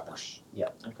take out your weapon.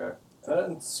 Yep. Okay.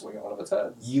 And swing at one of its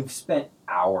heads. You've spent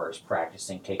hours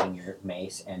practicing taking your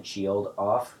mace and shield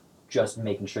off, just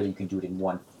making sure that you can do it in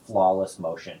one flawless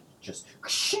motion. Just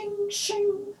shing,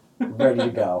 shing, ready to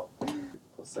go.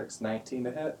 +6, 19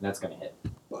 to hit. That's going to hit.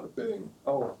 Bada bing.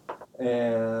 Oh.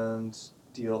 And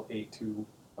deal 8 to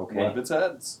one of Okay. its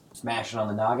heads. Smash it on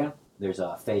the noggin. There's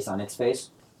a face on its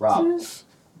face. Rob.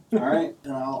 All right,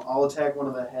 and I'll attack one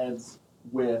of the heads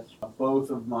with both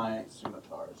of my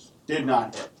scimitars. Did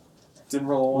not hit. Didn't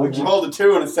roll a 1. Would you- Rolled a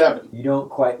 2 and a 7. You don't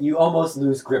quite. You almost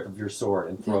lose grip of your sword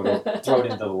and throw it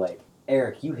into the lake.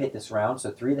 Eric, you hit this round,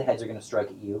 so 3 of the heads are going to strike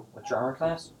at you. What's your armor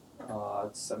class?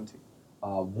 It's 17.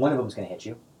 One of them's going to hit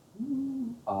you.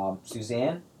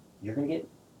 Suzanne, you're going to get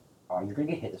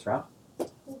hit this round.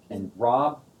 And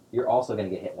Rob, you're also going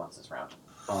to get hit once this round.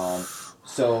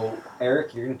 So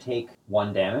Eric, you're going to take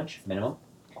 1 damage minimum.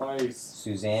 Nice.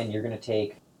 Suzanne, you're going to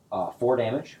take 4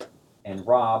 damage, and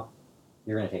Rob,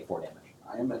 you're going to take 4 damage.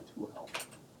 I am at 2 health.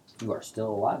 You are still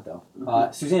alive though.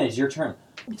 Suzanne, it's your turn.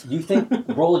 You think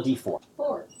roll a d4.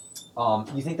 4.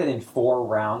 You think that in 4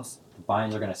 rounds the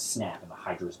vines are going to snap and the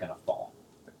hydra is going to fall.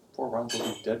 4 rounds will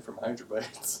be dead from hydra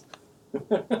bites. Do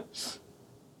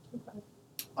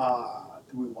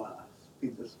we want to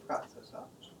speed this process up?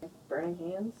 Burning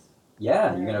hands.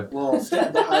 Yeah, you're gonna. Well,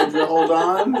 stab the Hydra, hold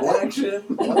on, action.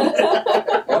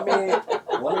 Let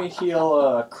me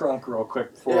heal Crunk real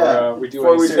quick before Yeah, we do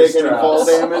Before any we serious take any fall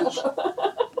traps. damage.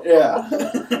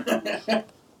 Yeah.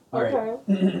 All right.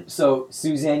 Okay. So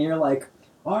Suzanne, you're like,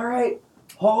 all right,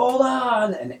 hold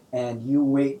on, and you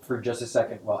wait for just a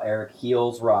second while Eric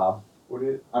heals Rob. What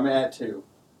did I'm at 2.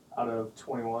 out of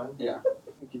 21? Yeah.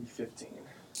 I'll give you 15.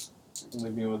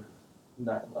 Leave me with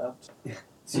 9 left.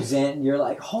 Suzanne, you're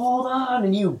like, hold on,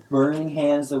 and you burning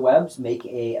hands the webs. Make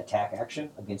a attack action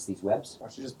against these webs. Or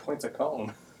she just points a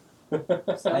cone.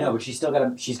 I know, but she's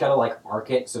gotta like arc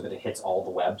it so that it hits all the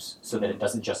webs, so that it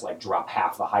doesn't just like drop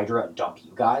half the hydra and dump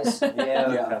you guys.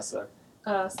 Yeah, Yeah. that sucks.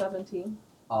 17.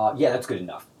 Yeah, that's good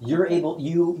enough. You're able.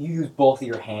 You use both of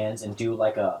your hands and do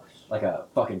like a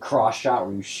fucking cross shot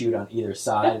where you shoot on either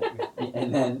side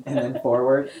and then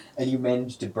forward, and you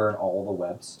manage to burn all the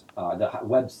webs.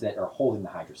 Webs that are holding the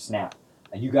hydra snap,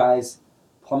 and you guys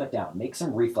plummet down. Make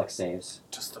some reflex saves.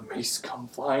 Just the mace come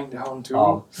flying down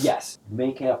to Yes,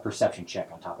 make a perception check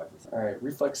on top of everything. Alright,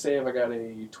 reflex save, I got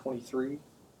a 23.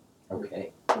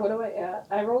 Okay. What do I add?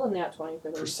 I rolled a nat 20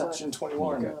 for the Perception reflex.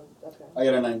 21. Okay. I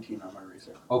got a 19 on my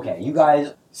research. Okay, you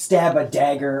guys stab a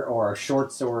dagger or a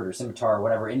short sword or scimitar or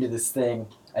whatever into this thing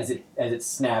as it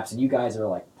snaps, and you guys are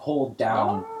like pulled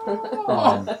down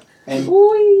and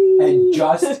Whee!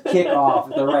 just kick off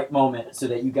at the right moment so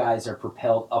that you guys are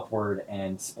propelled upward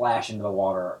and splash into the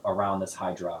water around this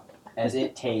hydra as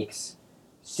it takes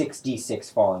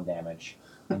 6d6 falling damage,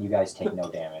 and you guys take no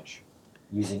damage,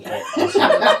 using it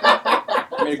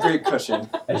Made a great cushion.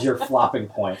 as your flopping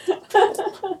point.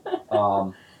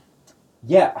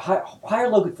 Yeah, high or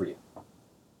low good for you.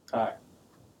 Alright.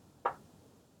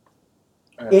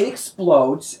 It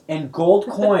explodes and gold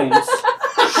coins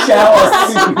shower.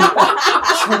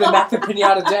 Should have knocked the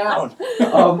pinata down.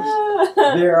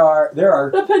 There are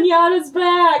The pinata's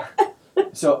back!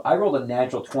 So I rolled a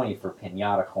natural 20 for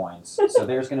pinata coins. So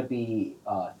there's going to be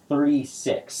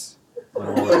 36.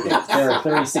 There are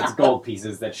 36 gold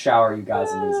pieces that shower you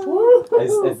guys in these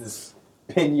as this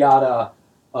pinata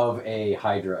of a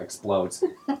hydra explodes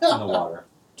in the water.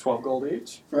 12 gold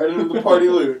each. Right into the party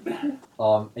loot.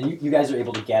 And you guys are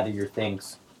able to gather your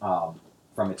things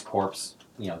from its corpse.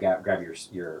 You know, grab your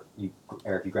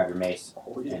Eric, you grab your mace,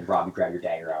 Oh, yeah. and Rob, you grab your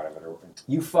dagger out of it.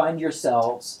 You find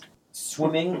yourselves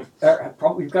swimming.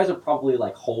 You guys are probably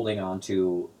like holding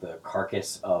onto the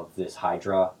carcass of this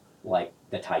hydra, like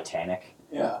the Titanic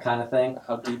Yeah. kind of thing.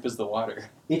 How deep is the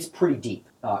water? It's pretty deep.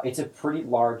 It's a pretty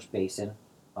large basin,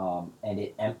 and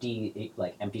it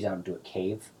empties out into a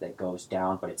cave that goes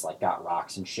down, but it's like got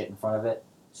rocks and shit in front of it,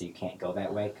 so you can't go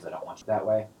that way because I don't want you that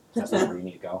way. That's not where you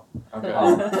need to go. Okay.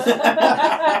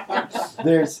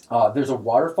 There's a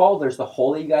waterfall. There's the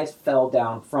hole that you guys fell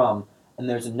down from, and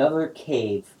there's another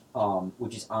cave,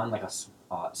 which is on like a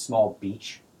small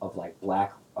beach of like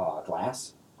black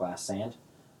glass sand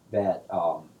that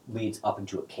leads up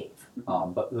into a cave.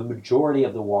 But the majority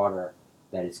of the water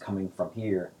that is coming from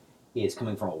here is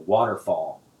coming from a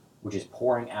waterfall, which is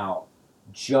pouring out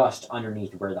just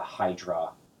underneath where the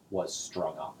hydra was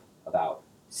strung up, about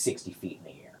 60 feet in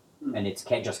the air. And it's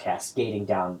just cascading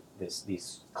down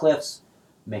these cliffs,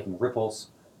 making ripples,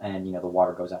 and the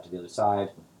water goes out to the other side.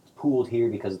 It's pooled here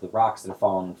because of the rocks that have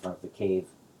fallen in front of the cave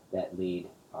that lead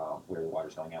where the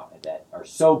water's going out, and that are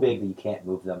so big that you can't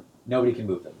move them. Nobody can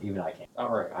move them, even I can't.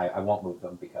 Alright. I won't move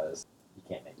them because you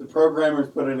can't make The programmers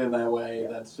put it in that way. Yeah.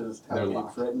 That's just how They're it's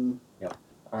locked. written.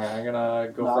 Alright, I'm gonna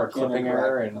go Not for a gonna clipping grab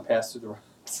error it. and pass through the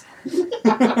rocks. You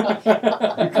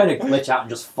kind of glitch out and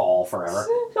just fall forever.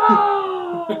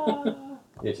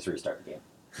 You just restart the game.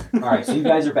 Alright, so you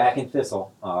guys are back in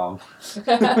Thistle. You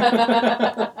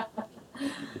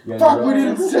guys Fuck, are- we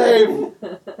didn't save!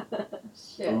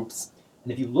 Shit. Oops.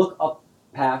 And if you look up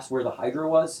past where the Hydra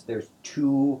was, there's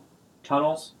 2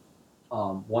 tunnels.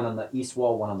 One on the east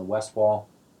wall, one on the west wall,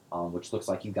 which looks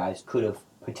like you guys could have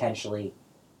potentially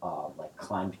like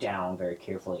climbed down very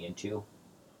carefully into,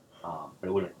 but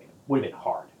it would have been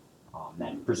hard.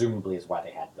 That presumably is why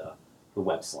they had the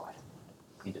web slide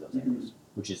into those areas,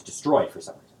 which is destroyed for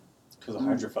some reason. Because the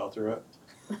Hydra fell through it.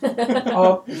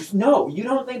 No, you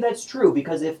don't think that's true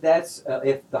because if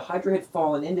the Hydra had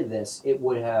fallen into this, it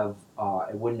wouldn't have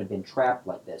been trapped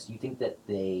like this. You think that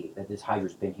this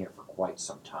Hydra's been here for quite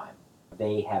some time.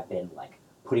 They have been like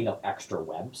putting up extra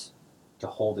webs to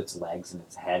hold its legs and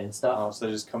its head and stuff. Oh, so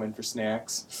they just come in for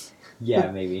snacks.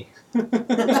 Yeah, maybe.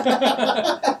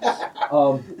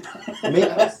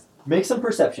 Make some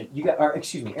perception.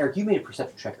 Excuse me, Eric. You made a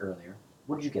perception check earlier.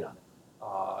 What did you get on it?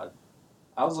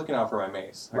 I was looking out for my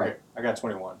mace. Right. I got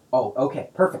 21. Oh, okay,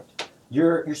 perfect.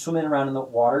 You're swimming around in the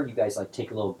water. You guys like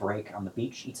take a little break on the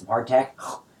beach, eat some hardtack.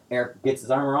 Eric gets his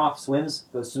armor off, swims,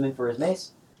 goes swimming for his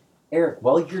mace. Eric,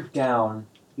 while you're down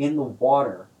in the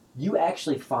water, you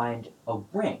actually find a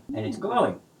ring, and it's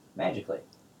glowing magically.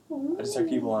 I just have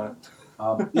evil on it.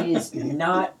 It is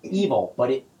not evil,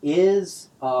 but it is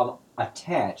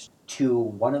attached to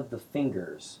one of the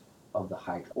fingers of the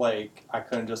Hydra. Like, I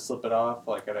couldn't just slip it off.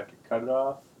 Like, I'd have to cut it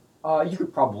off. You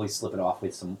could probably slip it off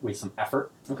with some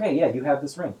effort. Okay, yeah, you have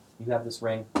this ring.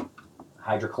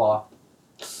 Hydra claw.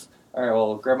 Alright,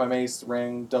 well, grab my mace,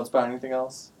 ring, don't spot anything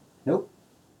else. Alright.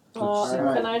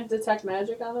 Can I detect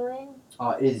magic on the ring?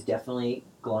 It is definitely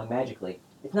glowing magically.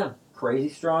 It's not crazy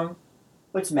strong,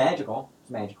 but it's magical. It's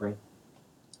a magic ring.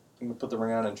 I'm gonna put the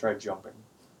ring on and try jumping.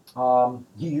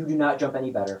 You do not jump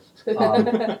any better. You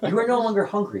are no longer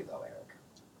hungry, though,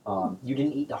 Eric. You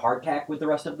didn't eat the hardtack with the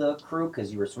rest of the crew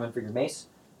because you were swimming for your mace,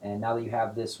 and now that you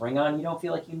have this ring on, you don't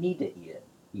feel like you need to eat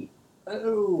it.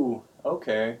 Oh,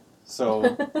 okay.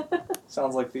 So,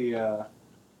 sounds like the,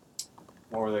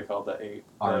 what were they called? The 8?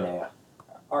 Arnea.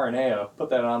 RNA. Put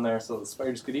that on there so the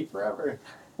spiders could eat forever.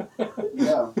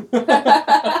 Yeah.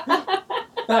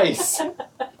 Nice.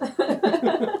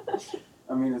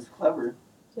 I mean, it's clever.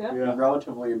 Yeah. Yeah.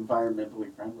 Relatively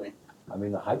environmentally friendly. I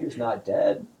mean, the Hydra's not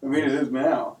dead. I mean, it is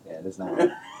now. Yeah, it is not.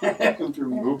 After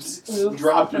we Oops.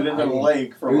 dropped it into the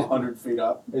lake from It was- 100 feet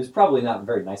up. It was probably not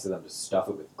very nice of them to stuff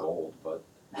it with gold, but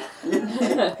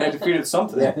Had defeated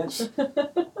something. yeah.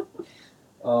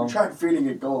 We tried feeding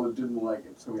it gold, it didn't like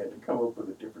it, so we had to come up with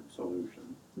a different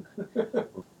solution.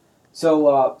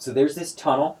 So there's this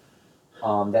tunnel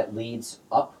that leads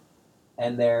up,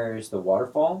 and there's the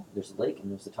waterfall, there's the lake,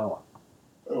 and there's the tunnel.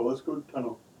 Oh, let's go to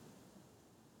tunnel.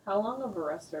 How long of a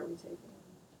rest are we taking?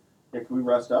 Yeah, can we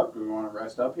rest up? Do we want to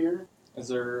rest up here? Is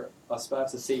there a spot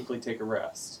to safely take a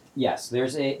rest? Yes,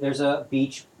 there's a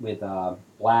beach with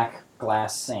black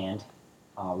glass sand,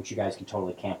 which you guys can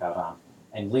totally camp out on.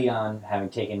 And Leon, having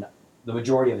taken the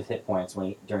majority of his hit points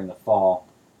during the fall,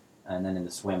 and then in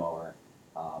the swim over,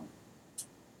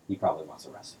 he probably wants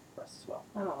to rest as well.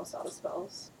 I'm almost out of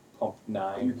spells. Pump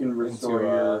 9. You can restore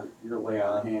into, your lay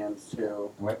on hands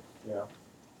too. Yeah,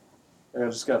 I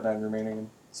just got 9 remaining.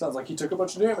 Sounds like he took a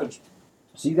bunch of damage.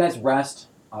 So you guys rest.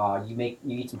 You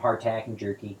eat some hardtack and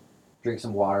jerky, drink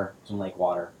some water, some lake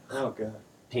water. Oh, God.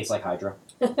 Tastes like Hydra.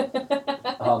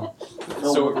 So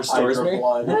it restores Hydra me?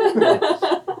 blood.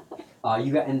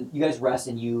 You guys rest,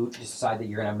 and you decide that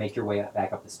you're gonna make your way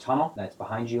back up this tunnel that's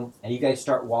behind you, and you guys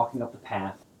start walking up the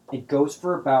path. It goes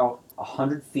for about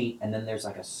 100 feet, and then there's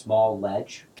like a small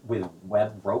ledge with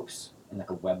web ropes and like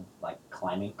a web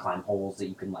climb holes that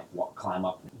you can climb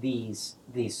up. These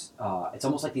it's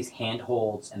almost like these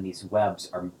handholds and these webs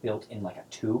are built in like a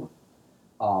tube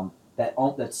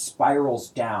that spirals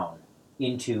down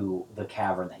into the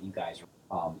cavern that you guys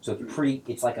are. So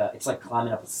it's like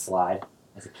climbing up a slide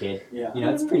as a kid. Yeah. You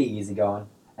know, it's pretty easy going.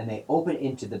 And they open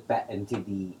into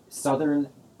the southern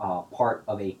part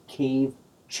of a cave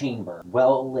chamber,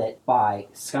 well lit by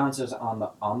sconces on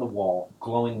the wall,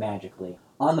 glowing magically.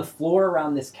 On the floor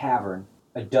around this cavern,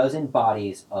 a dozen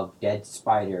bodies of dead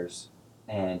spiders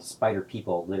and spider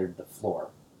people littered the floor.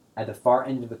 At the far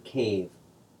end of the cave,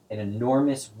 an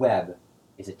enormous web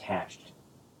is attached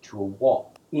to a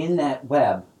wall. In that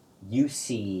web, you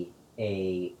see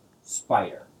a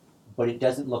spider, but it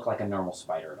doesn't look like a normal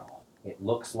spider at all. It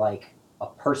looks like a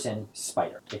person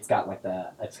spider. It's got like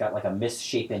a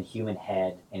misshapen human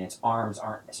head, and its arms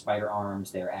aren't spider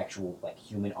arms. They're actual like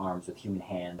human arms with human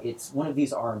hands. It's one of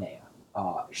these Arnea.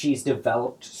 She's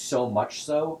developed so much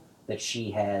so that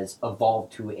she has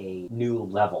evolved to a new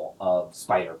level of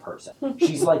spider person.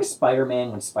 She's like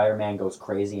Spider-Man when Spider-Man goes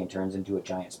crazy and turns into a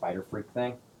giant spider freak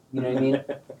thing. You know what I mean?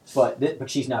 But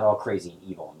she's not all crazy and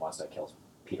evil and wants to kill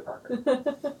Peter Parker.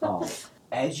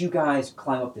 As you guys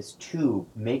climb up this tube,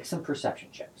 make some perception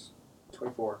checks.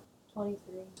 24.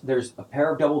 23. There's a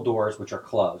pair of double doors which are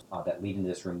closed that lead into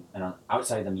this room, and on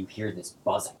outside of them you hear this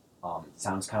buzzing. It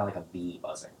sounds kind of like a bee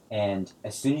buzzing. And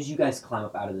as soon as you guys climb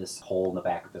up out of this hole in the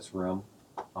back of this room,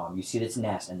 you see this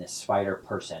nest and this spider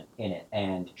person in it,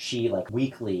 and she like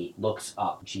weakly looks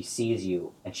up. She sees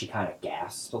you, and she kind of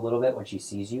gasps a little bit when she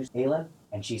sees you, Aelin.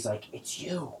 And she's like, "It's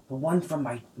you, the one from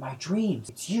my dreams.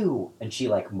 It's you." And she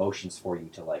like motions for you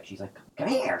to like. She's like, "Come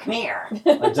here, come here,"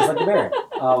 like just like the bear.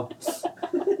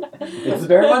 It's the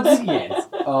bear once again.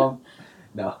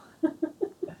 No,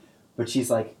 but she's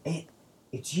like,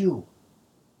 "It's you.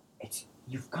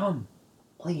 You've come.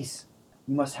 Please,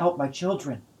 you must help my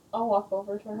children." I'll walk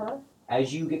over to her.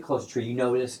 As you get closer to her, you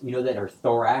know that her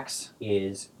thorax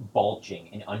is bulging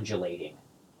and undulating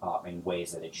in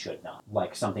ways that it should not.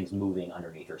 Like something's moving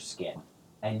underneath her skin.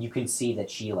 And you can see that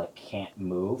she like can't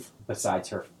move besides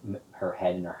her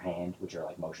head and her hand, which are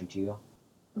like motion to you.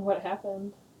 What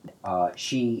happened?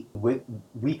 She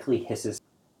weakly hisses,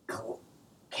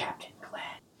 "Captain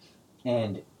Glenn."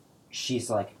 And she's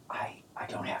like, I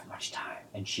don't have much time.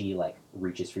 And she like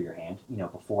reaches for your hand. You know,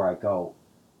 "Before I go,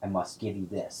 I must give you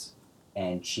this."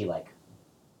 And she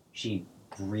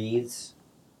breathes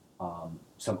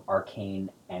some arcane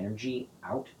energy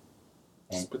out,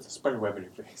 and Spits a spider web in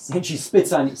your face. and she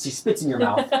spits in your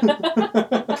mouth.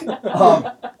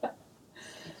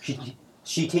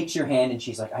 She takes your hand and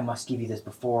she's like, "I must give you this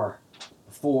before,"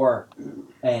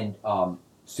 and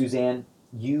Suzanne,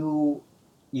 you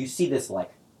see this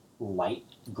like light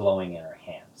glowing in her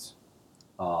hands,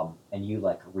 and you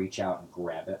like reach out and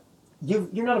grab it.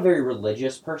 You're not a very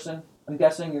religious person, I'm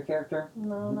guessing, your character?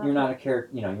 No, not You're not a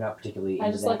character, you're not particularly I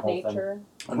into just that like whole thing. nature.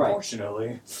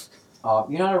 Unfortunately.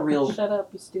 You're not a real... Shut up,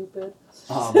 you stupid.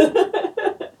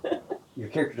 Your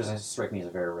character doesn't strike me as a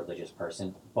very religious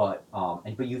person, but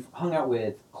you've hung out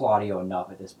with Claudio enough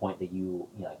at this point that you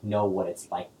like know what it's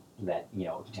like. That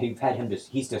you've had him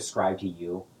he's described to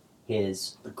you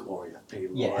his The glory of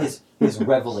Baylor. yeah his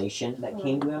revelation that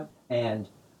came to him, and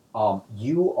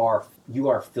you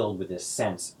are filled with this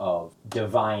sense of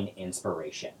divine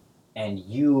inspiration, and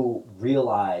you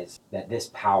realize that this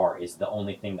power is the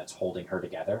only thing that's holding her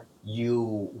together.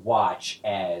 You watch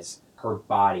as her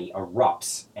body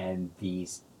erupts and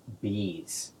these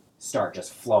bees start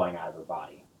just flowing out of her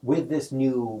body. With this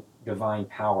new divine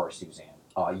power, Suzanne,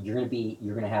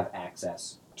 you're gonna have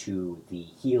access to the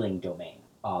healing domain.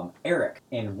 Eric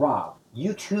and Rob,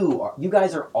 you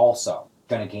guys are also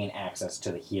gonna gain access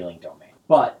to the healing domain,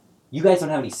 but you guys don't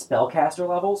have any spellcaster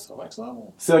levels, So next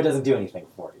level. so it doesn't do anything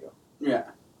for you.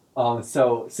 Yeah.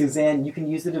 So Suzanne, you can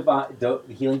use the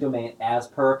healing domain as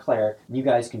per a cleric. You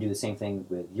guys can do the same thing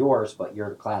with yours, but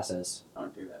your classes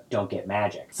Don't do that. don't get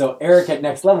magic. So Eric at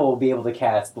next level will be able to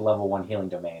cast the level 1 healing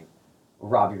domain.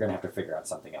 Rob, you're gonna have to figure out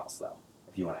something else though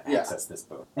if you want to access this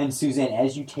boon. And Suzanne,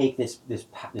 as you take this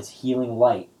healing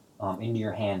light into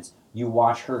your hands, you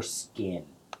watch her skin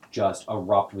just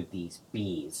erupt with these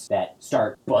bees that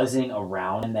start buzzing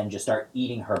around and then just start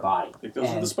eating her body. I think those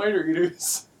are the spider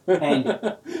eaters. And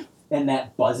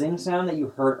that buzzing sound that you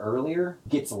heard earlier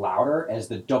gets louder as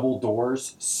the double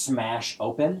doors smash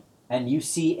open, and you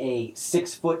see a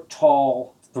 6-foot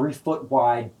tall, 3-foot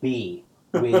wide bee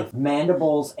with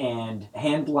mandibles and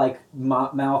hand-like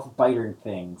mouth biter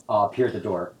things appear at the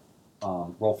door.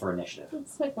 Roll for initiative.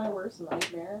 It's like my worst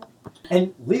nightmare.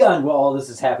 And Leon, while all this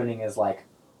is happening, is like,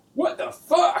 "What the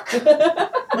fuck?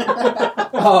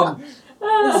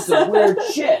 This is some weird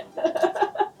shit.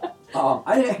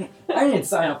 I didn't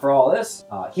sign up for all this."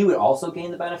 He would also gain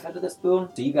the benefit of this boon,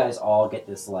 so you guys all get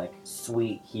this like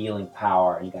sweet healing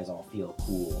power, and you guys all feel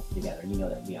cool together. And you know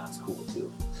that Leon's cool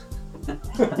too.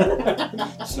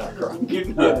 It's not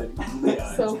grungy.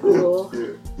 Yeah. So cool.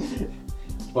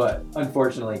 But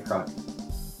unfortunately, Crunk,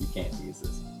 you can't use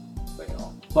this thing at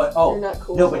all. But You're not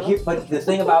cool no, enough. but the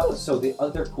thing about the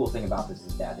other cool thing about this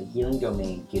is that the healing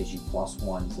domain gives you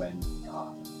 +1 when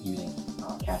using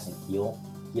casting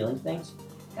healing things,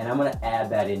 and I'm gonna add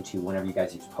that into whenever you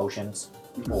guys use potions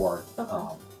or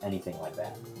anything like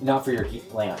that. Not for your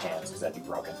lay on hands because that'd be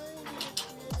broken.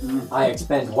 I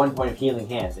expend 1 point of healing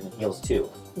hands and it heals 2.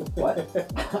 What?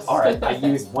 All right, I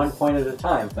used 1 point at a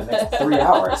time for the next 3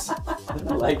 hours.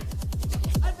 like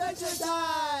Adventure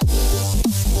time!